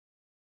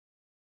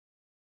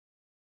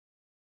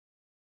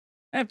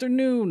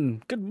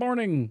Afternoon, good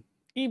morning,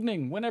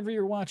 evening, whenever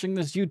you're watching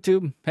this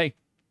YouTube. Hey,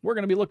 we're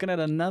going to be looking at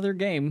another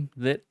game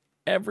that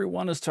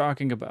everyone is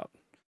talking about.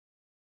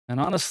 And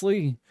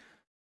honestly,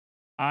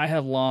 I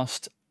have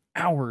lost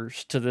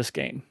hours to this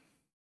game.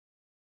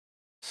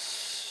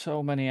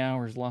 So many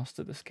hours lost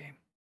to this game.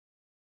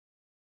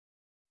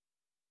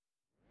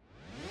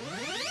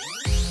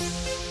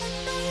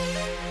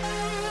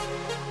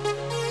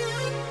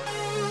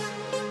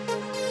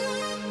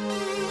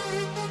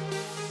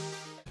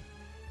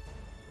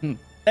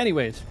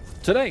 Anyways,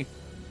 today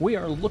we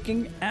are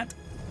looking at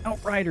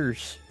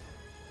Outriders.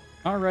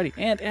 Alrighty,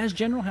 and as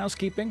general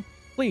housekeeping,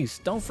 please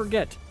don't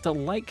forget to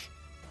like,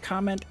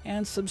 comment,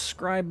 and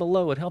subscribe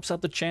below. It helps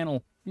out the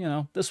channel. You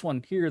know, this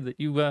one here that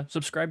you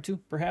subscribe to,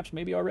 perhaps,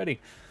 maybe already.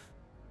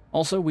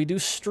 Also, we do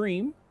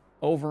stream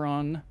over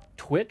on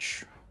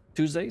Twitch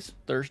Tuesdays,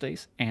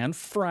 Thursdays, and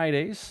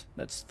Fridays.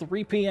 That's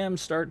 3 p.m.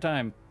 start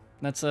time.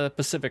 That's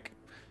Pacific.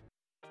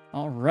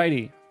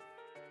 Alrighty.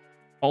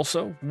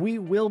 Also, we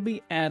will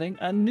be adding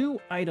a new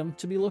item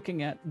to be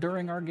looking at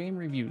during our game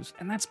reviews,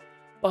 and that's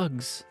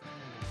bugs.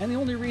 And the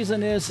only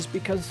reason is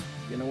because,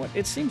 you know what,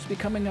 it seems to be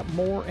coming up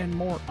more and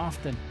more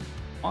often.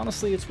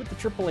 Honestly, it's with the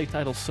AAA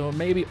titles, so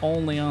maybe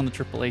only on the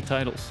AAA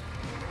titles.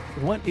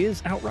 What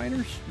is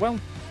Outriders? Well,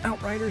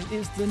 Outriders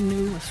is the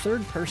new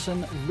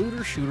third-person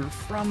looter-shooter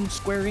from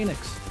Square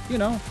Enix. You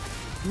know,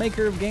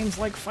 maker of games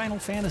like Final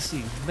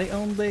Fantasy. They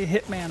own the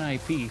Hitman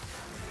IP.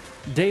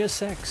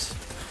 Deus Ex.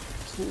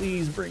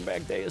 Please bring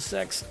back Deus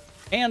Ex.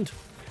 And,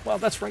 well,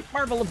 that's right,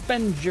 Marvel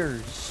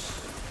Avengers.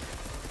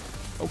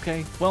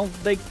 Okay, well,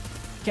 they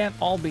can't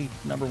all be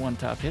 #1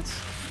 top hits.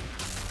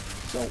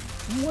 So,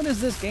 what is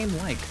this game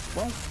like?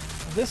 Well,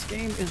 this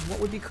game is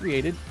what would be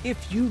created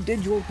if you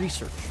did your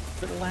research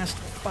for the last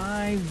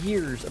 5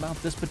 years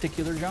about this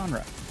particular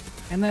genre.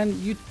 And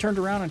then you turned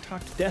around and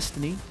talked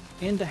Destiny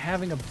into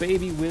having a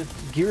baby with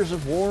Gears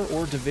of War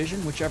or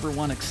Division, whichever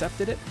one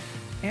accepted it.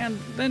 And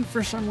then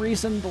for some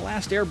reason, The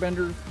Last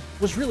Airbender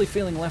was really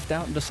feeling left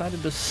out and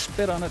decided to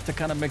spit on it to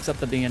kind of mix up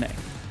the DNA.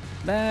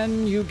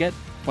 Then you get,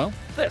 well,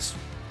 this,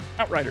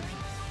 Outriders.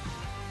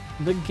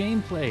 The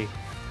gameplay.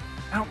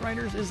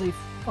 Outriders is a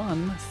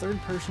fun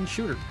third-person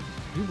shooter.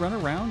 You run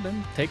around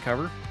and take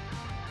cover,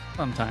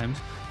 sometimes,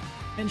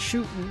 and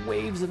shoot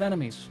waves of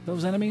enemies.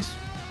 Those enemies,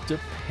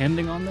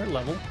 depending on their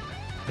level,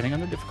 depending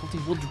on their difficulty,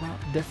 will drop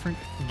different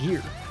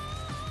gear.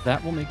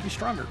 That will make you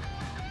stronger.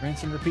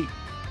 Rinse and repeat.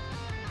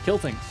 Kill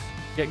things,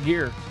 get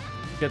gear,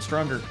 get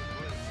stronger.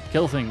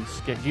 Kill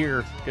things, get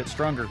gear, get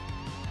stronger. You know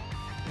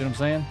what I'm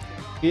saying?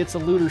 It's a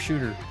looter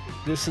shooter.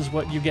 This is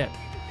what you get.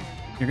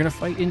 You're gonna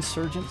fight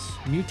insurgents,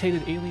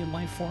 mutated alien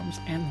life forms,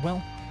 and,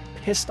 well,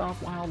 pissed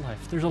off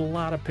wildlife. There's a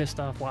lot of pissed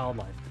off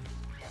wildlife.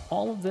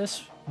 All of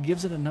this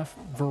gives it enough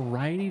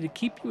variety to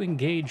keep you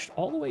engaged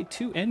all the way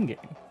to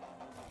endgame.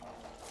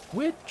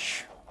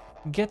 Which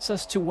gets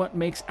us to what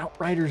makes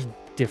Outriders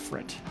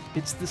different.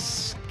 It's the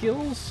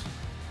skills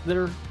that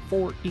are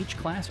for each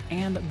class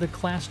and the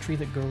class tree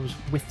that goes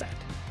with that.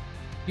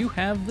 You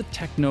have the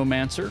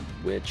Technomancer,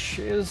 which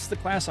is the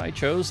class I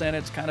chose, and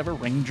it's kind of a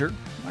ranger.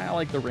 I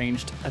like the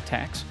ranged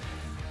attacks.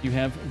 You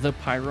have the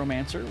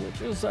Pyromancer,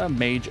 which is a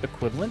mage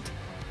equivalent.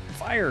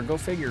 Fire, go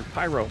figure,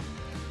 pyro.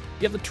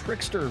 You have the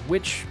Trickster,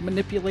 which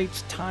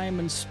manipulates time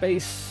and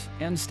space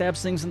and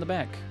stabs things in the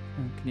back.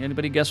 Can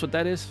anybody guess what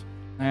that is?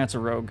 That's a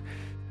rogue.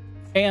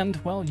 And,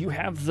 well, you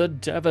have the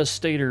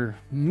Devastator.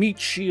 Meat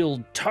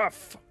shield,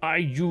 tough, I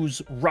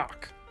use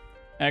rock.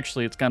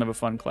 Actually, it's kind of a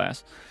fun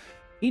class.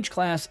 Each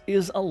class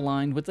is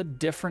aligned with a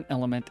different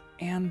element,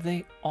 and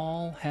they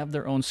all have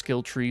their own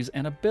skill trees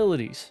and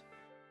abilities.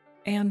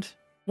 And,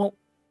 well,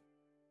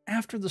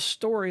 after the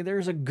story,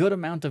 there's a good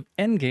amount of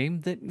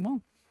endgame that,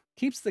 well,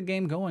 keeps the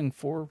game going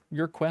for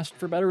your quest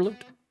for better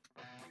loot.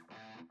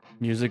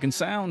 Music and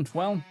sound,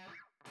 well,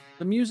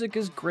 the music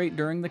is great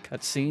during the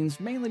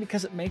cutscenes, mainly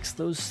because it makes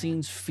those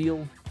scenes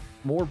feel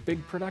more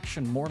big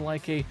production, more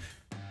like a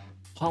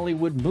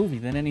Hollywood movie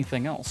than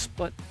anything else.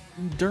 But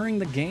during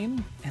the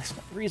game, and it's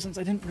one of the reasons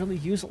I didn't really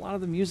use a lot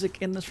of the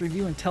music in this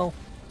review until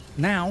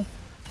now.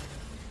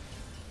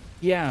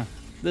 Yeah,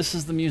 this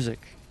is the music.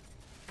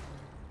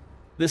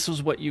 This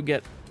is what you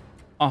get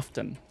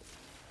often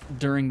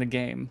during the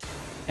game,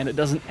 and it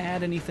doesn't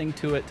add anything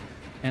to it,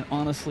 and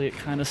honestly, it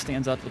kind of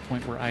stands out to the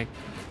point where I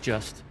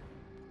just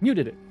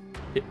muted it.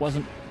 It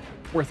wasn't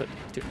worth it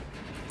to me.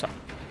 So,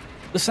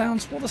 the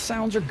sounds, well, the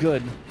sounds are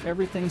good.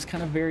 Everything's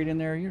kind of varied in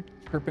there. You're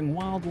herping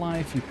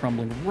wildlife, you're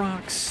crumbling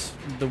rocks,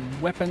 the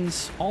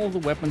weapons, all of the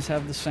weapons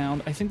have the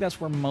sound. I think that's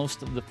where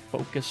most of the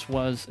focus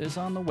is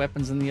on the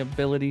weapons and the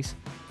abilities.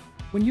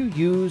 When you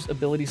use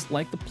abilities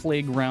like the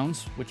Plague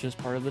Rounds, which is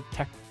part of the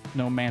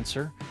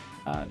Technomancer,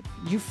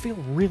 you feel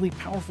really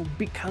powerful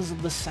because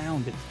of the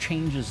sound. It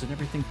changes and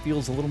everything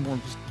feels a little more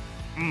just,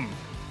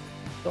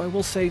 So I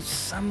will say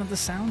some of the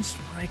sounds,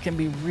 they can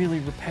be really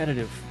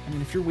repetitive. I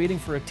mean, if you're waiting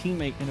for a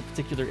teammate in a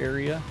particular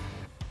area,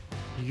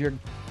 you're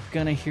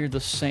gonna hear the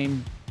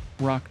same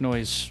rock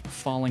noise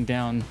falling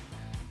down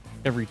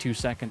every 2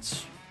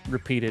 seconds,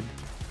 repeated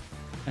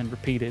and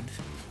repeated.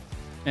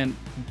 And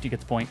you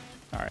get the point.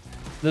 All right.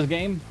 This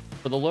game,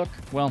 for the look,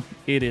 well,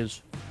 it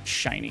is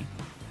shiny.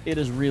 It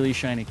is really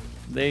shiny.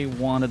 They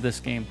wanted this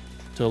game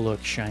to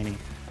look shiny.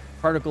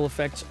 Particle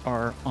effects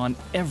are on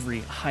every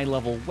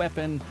high-level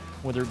weapon,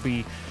 whether it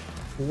be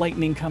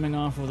lightning coming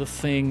off of the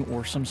thing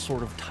or some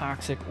sort of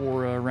toxic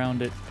aura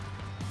around it.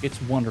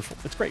 It's wonderful.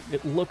 It's great.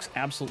 It looks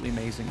absolutely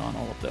amazing on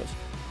all of those.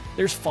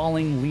 There's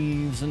falling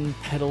leaves and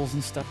petals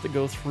and stuff that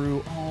go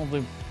through. All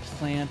the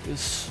plant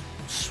is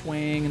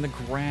swaying in the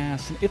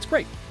grass, and it's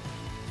great.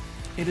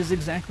 It is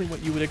exactly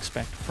what you would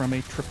expect from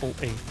a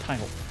AAA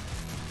title.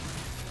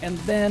 And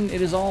then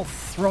it is all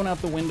thrown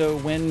out the window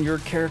when your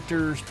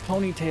character's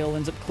ponytail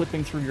ends up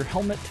clipping through your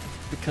helmet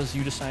because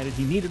you decided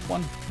he needed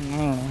one. I don't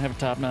know, have a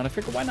top knot. I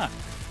figured, why not?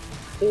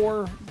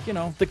 Or, you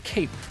know, the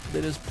cape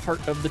that is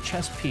part of the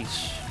chest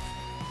piece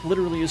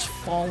literally is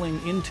falling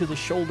into the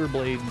shoulder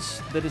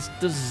blades that is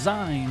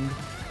designed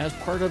as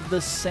part of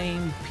the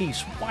same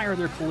piece. Why are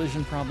there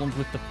collision problems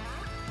with the...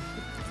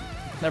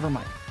 Never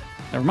mind.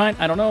 Never mind,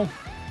 I don't know.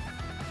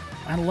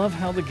 I love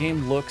how the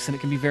game looks, and it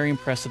can be very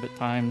impressive at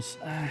times.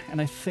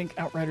 And I think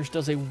Outriders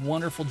does a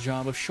wonderful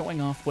job of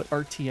showing off what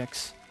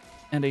RTX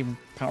and a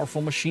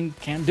powerful machine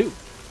can do.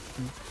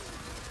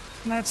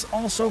 And that's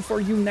also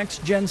for you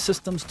next-gen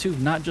systems too,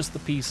 not just the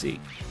PC.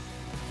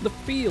 The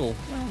feel,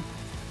 well,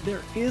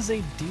 there is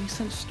a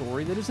decent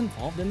story that is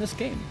involved in this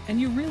game,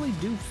 and you really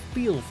do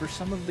feel for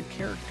some of the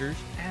characters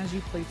as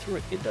you play through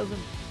it. It does a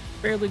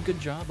fairly good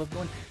job of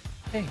going,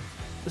 hey,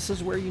 this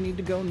is where you need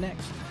to go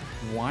next.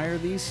 Why are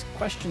these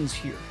questions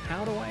here?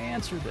 How do I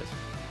answer this?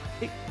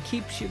 It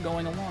keeps you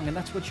going along, and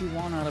that's what you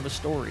want out of a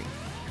story.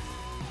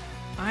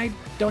 I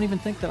don't even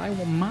think that I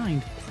will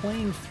mind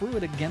playing through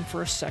it again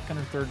for a second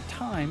or third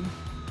time,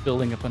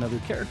 building up another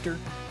character.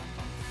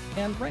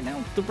 And right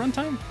now, the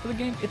runtime for the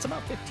game, it's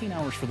about 15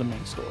 hours for the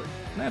main story.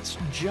 And that's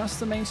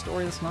just the main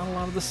story. That's not a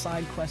lot of the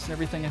side quests and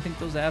everything. I think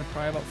those add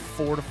probably about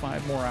 4 to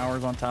 5 more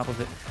hours on top of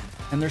it.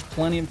 And there's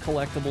plenty of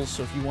collectibles,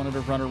 so if you wanted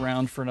to run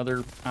around for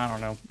another, I don't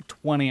know,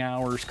 20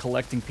 hours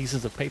collecting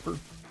pieces of paper,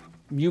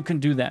 you can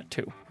do that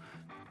too.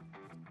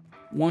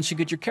 Once you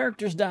get your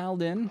characters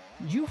dialed in,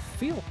 you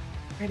feel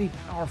pretty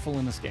powerful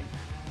in this game.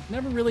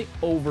 Never really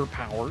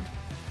overpowered,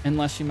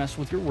 unless you mess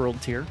with your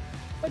world tier,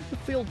 but you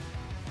feel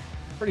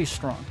pretty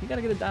strong. You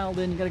gotta get it dialed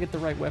in, you gotta get the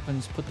right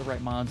weapons, put the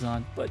right mods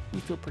on, but you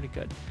feel pretty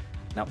good.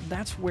 Now,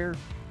 that's where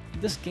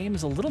this game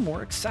is a little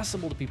more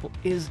accessible to people,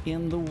 is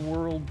in the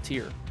world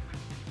tier.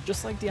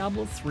 Just like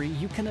Diablo 3,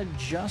 you can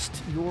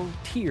adjust your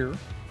tier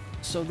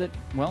so that,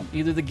 well,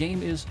 either the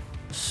game is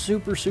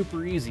super,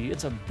 super easy,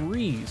 it's a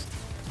breeze,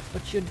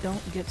 but you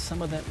don't get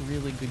some of that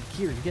really good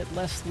gear. You get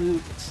less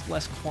loot, it's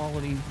less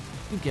quality,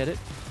 you get it.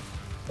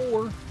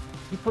 Or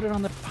you put it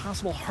on the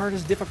possible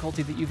hardest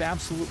difficulty that you've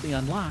absolutely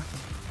unlocked,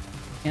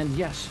 and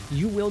yes,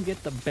 you will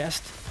get the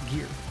best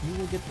gear. You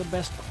will get the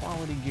best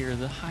quality gear,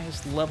 the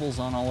highest levels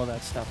on all of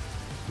that stuff.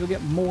 You'll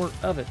get more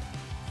of it.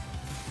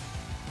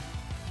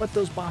 But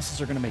those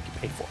bosses are going to make you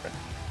pay for it.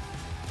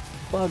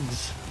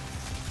 Bugs.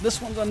 This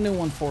one's a new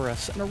one for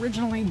us, and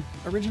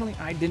originally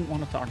I didn't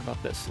want to talk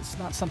about this. It's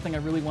not something I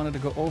really wanted to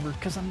go over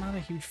because I'm not a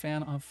huge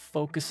fan of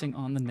focusing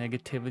on the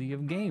negativity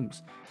of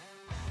games.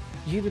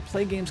 You either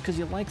play games because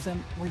you like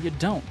them or you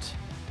don't.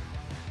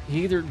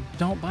 You either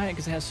don't buy it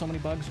because it has so many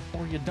bugs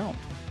or you don't.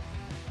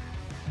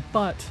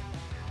 But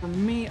for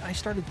me, I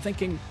started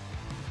thinking,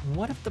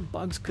 what if the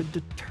bugs could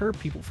deter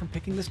people from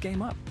picking this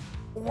game up?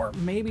 Or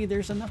maybe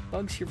there's enough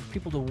bugs here for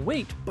people to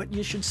wait, but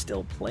you should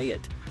still play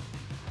it.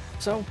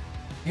 So,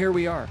 here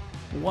we are.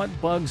 What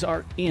bugs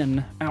are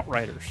in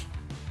Outriders?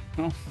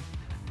 Well,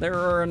 there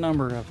are a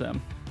number of them.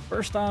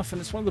 First off,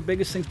 and it's one of the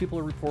biggest things people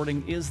are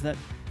reporting, is that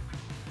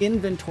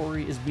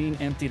inventory is being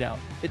emptied out.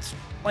 It's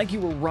like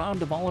you were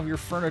robbed of all of your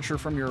furniture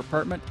from your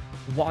apartment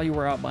while you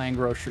were out buying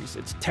groceries.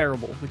 It's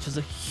terrible, which is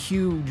a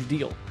huge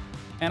deal.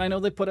 And I know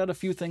they put out a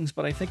few things,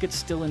 but I think it's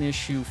still an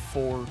issue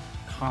for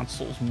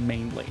consoles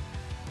mainly.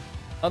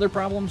 Other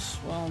problems,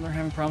 well, they're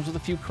having problems with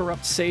a few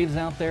corrupt saves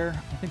out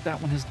there. I think that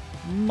one has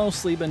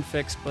mostly been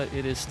fixed, but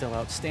it is still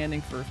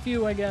outstanding for a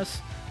few, I guess.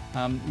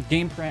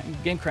 Game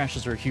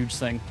crashes are a huge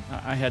thing.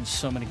 I had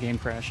so many game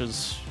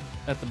crashes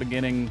at the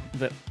beginning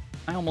that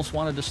I almost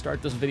wanted to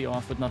start this video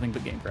off with nothing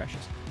but game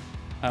crashes.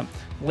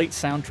 Late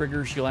sound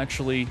triggers, you'll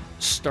actually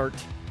start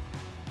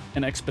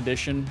an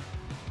expedition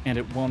and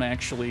it won't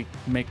actually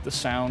make the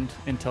sound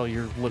until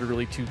you're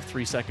literally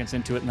 2-3 seconds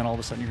into it, and then all of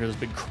a sudden you hear this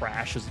big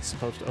crash as it's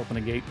supposed to open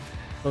a gate.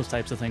 Those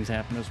types of things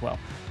happen as well.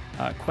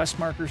 Quest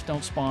markers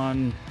don't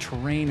spawn.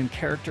 Terrain and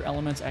character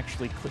elements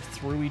actually click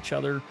through each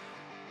other.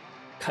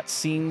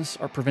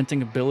 Cutscenes are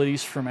preventing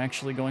abilities from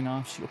actually going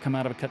off, so you'll come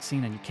out of a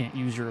cutscene and you can't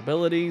use your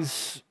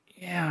abilities.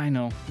 Yeah, I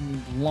know.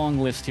 Long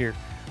list here.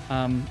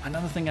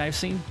 Another thing I've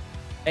seen,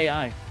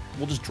 AI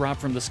will just drop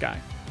from the sky.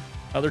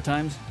 Other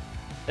times,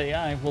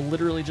 AI will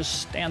literally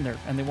just stand there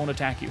and they won't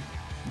attack you.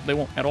 They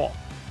won't at all.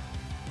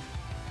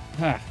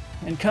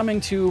 And coming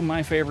to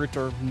my favorite,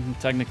 or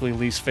technically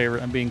least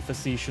favorite, I'm being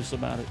facetious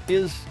about it,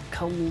 is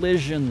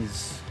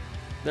collisions.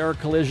 There are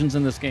collisions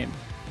in this game.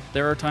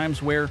 There are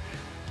times where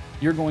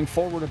you're going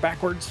forward or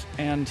backwards,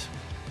 and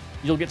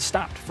You'll get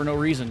stopped for no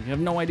reason. You have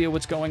no idea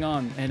what's going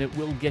on, and it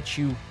will get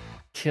you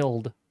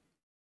killed.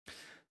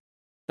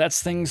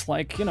 That's things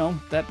like, you know,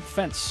 that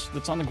fence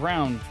that's on the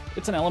ground.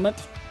 It's an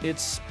element.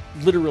 It's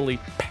literally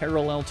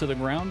parallel to the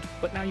ground,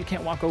 but now you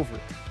can't walk over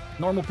it.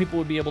 Normal people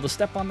would be able to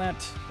step on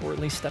that, or at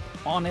least step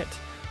on it.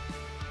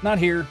 Not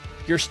here.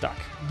 You're stuck.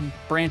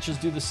 Branches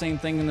do the same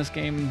thing in this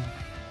game.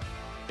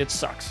 It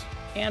sucks.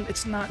 And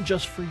it's not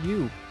just for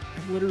you.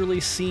 I've literally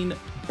seen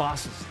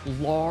bosses,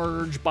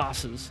 large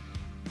bosses,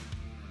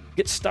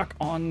 get stuck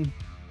on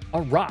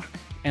a rock,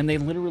 and they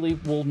literally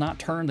will not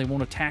turn, they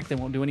won't attack, they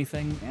won't do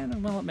anything,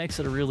 and well, it makes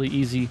it a really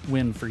easy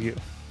win for you.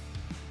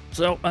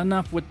 So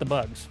enough with the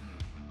bugs.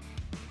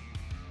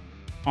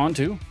 On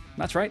to,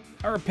 that's right,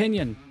 our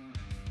opinion.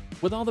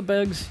 With all the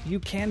bugs, you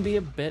can be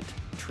a bit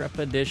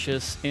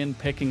trepidatious in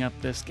picking up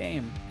this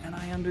game, and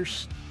I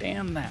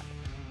understand that.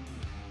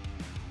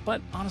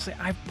 But honestly,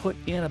 I've put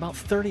in about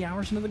 30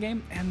 hours into the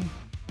game, and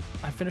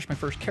I finished my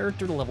first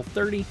character to level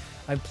 30.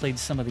 I've played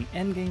some of the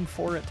end game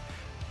for it.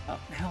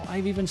 Hell,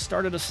 I've even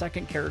started a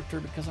second character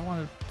because I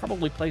want to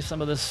probably play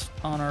some of this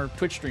on our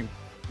Twitch stream.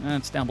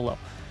 It's down below.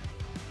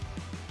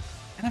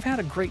 And I've had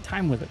a great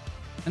time with it.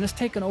 And it's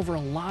taken over a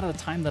lot of the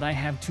time that I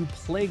have to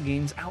play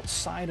games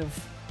outside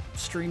of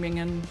streaming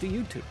and the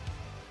YouTube.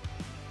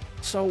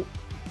 So,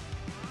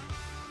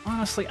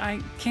 honestly, I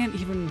can't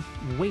even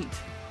wait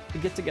to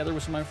get together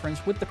with some of my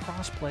friends with the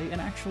crossplay and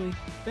actually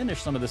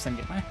finish some of this end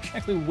game. I'm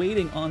actually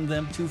waiting on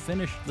them to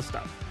finish the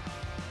stuff.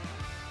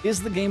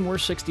 Is the game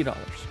worth $60?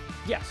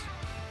 Yes.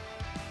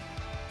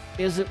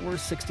 Is it worth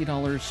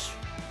 $60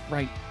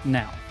 right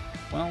now?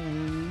 Well,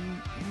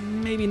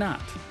 maybe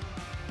not.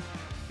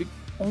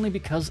 Only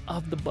because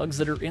of the bugs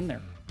that are in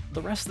there.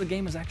 The rest of the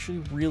game is actually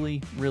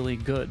really, really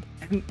good.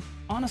 And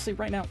honestly,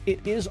 right now,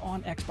 it is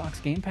on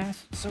Xbox Game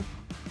Pass, so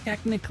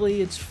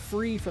technically it's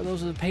free for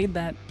those that have paid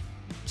that,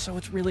 so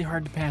it's really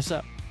hard to pass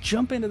up.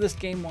 Jump into this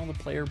game while the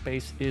player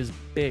base is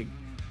big.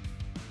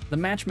 The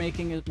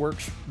matchmaking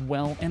works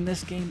well, and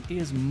this game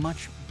is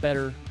much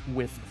better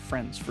with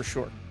friends, for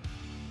sure.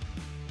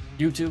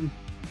 YouTube,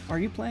 are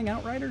you playing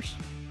Outriders?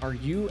 Are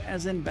you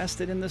as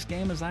invested in this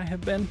game as I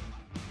have been?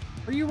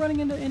 Are you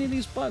running into any of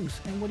these bugs,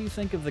 and what do you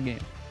think of the game?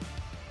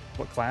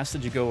 What class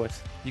did you go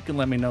with? You can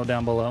let me know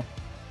down below.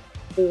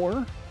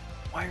 Or,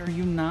 why are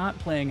you not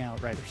playing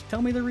Outriders?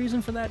 Tell me the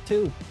reason for that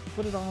too.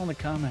 Put it all in the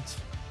comments.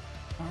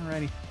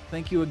 Alrighty,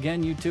 thank you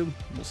again, YouTube.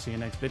 We'll see you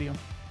next video.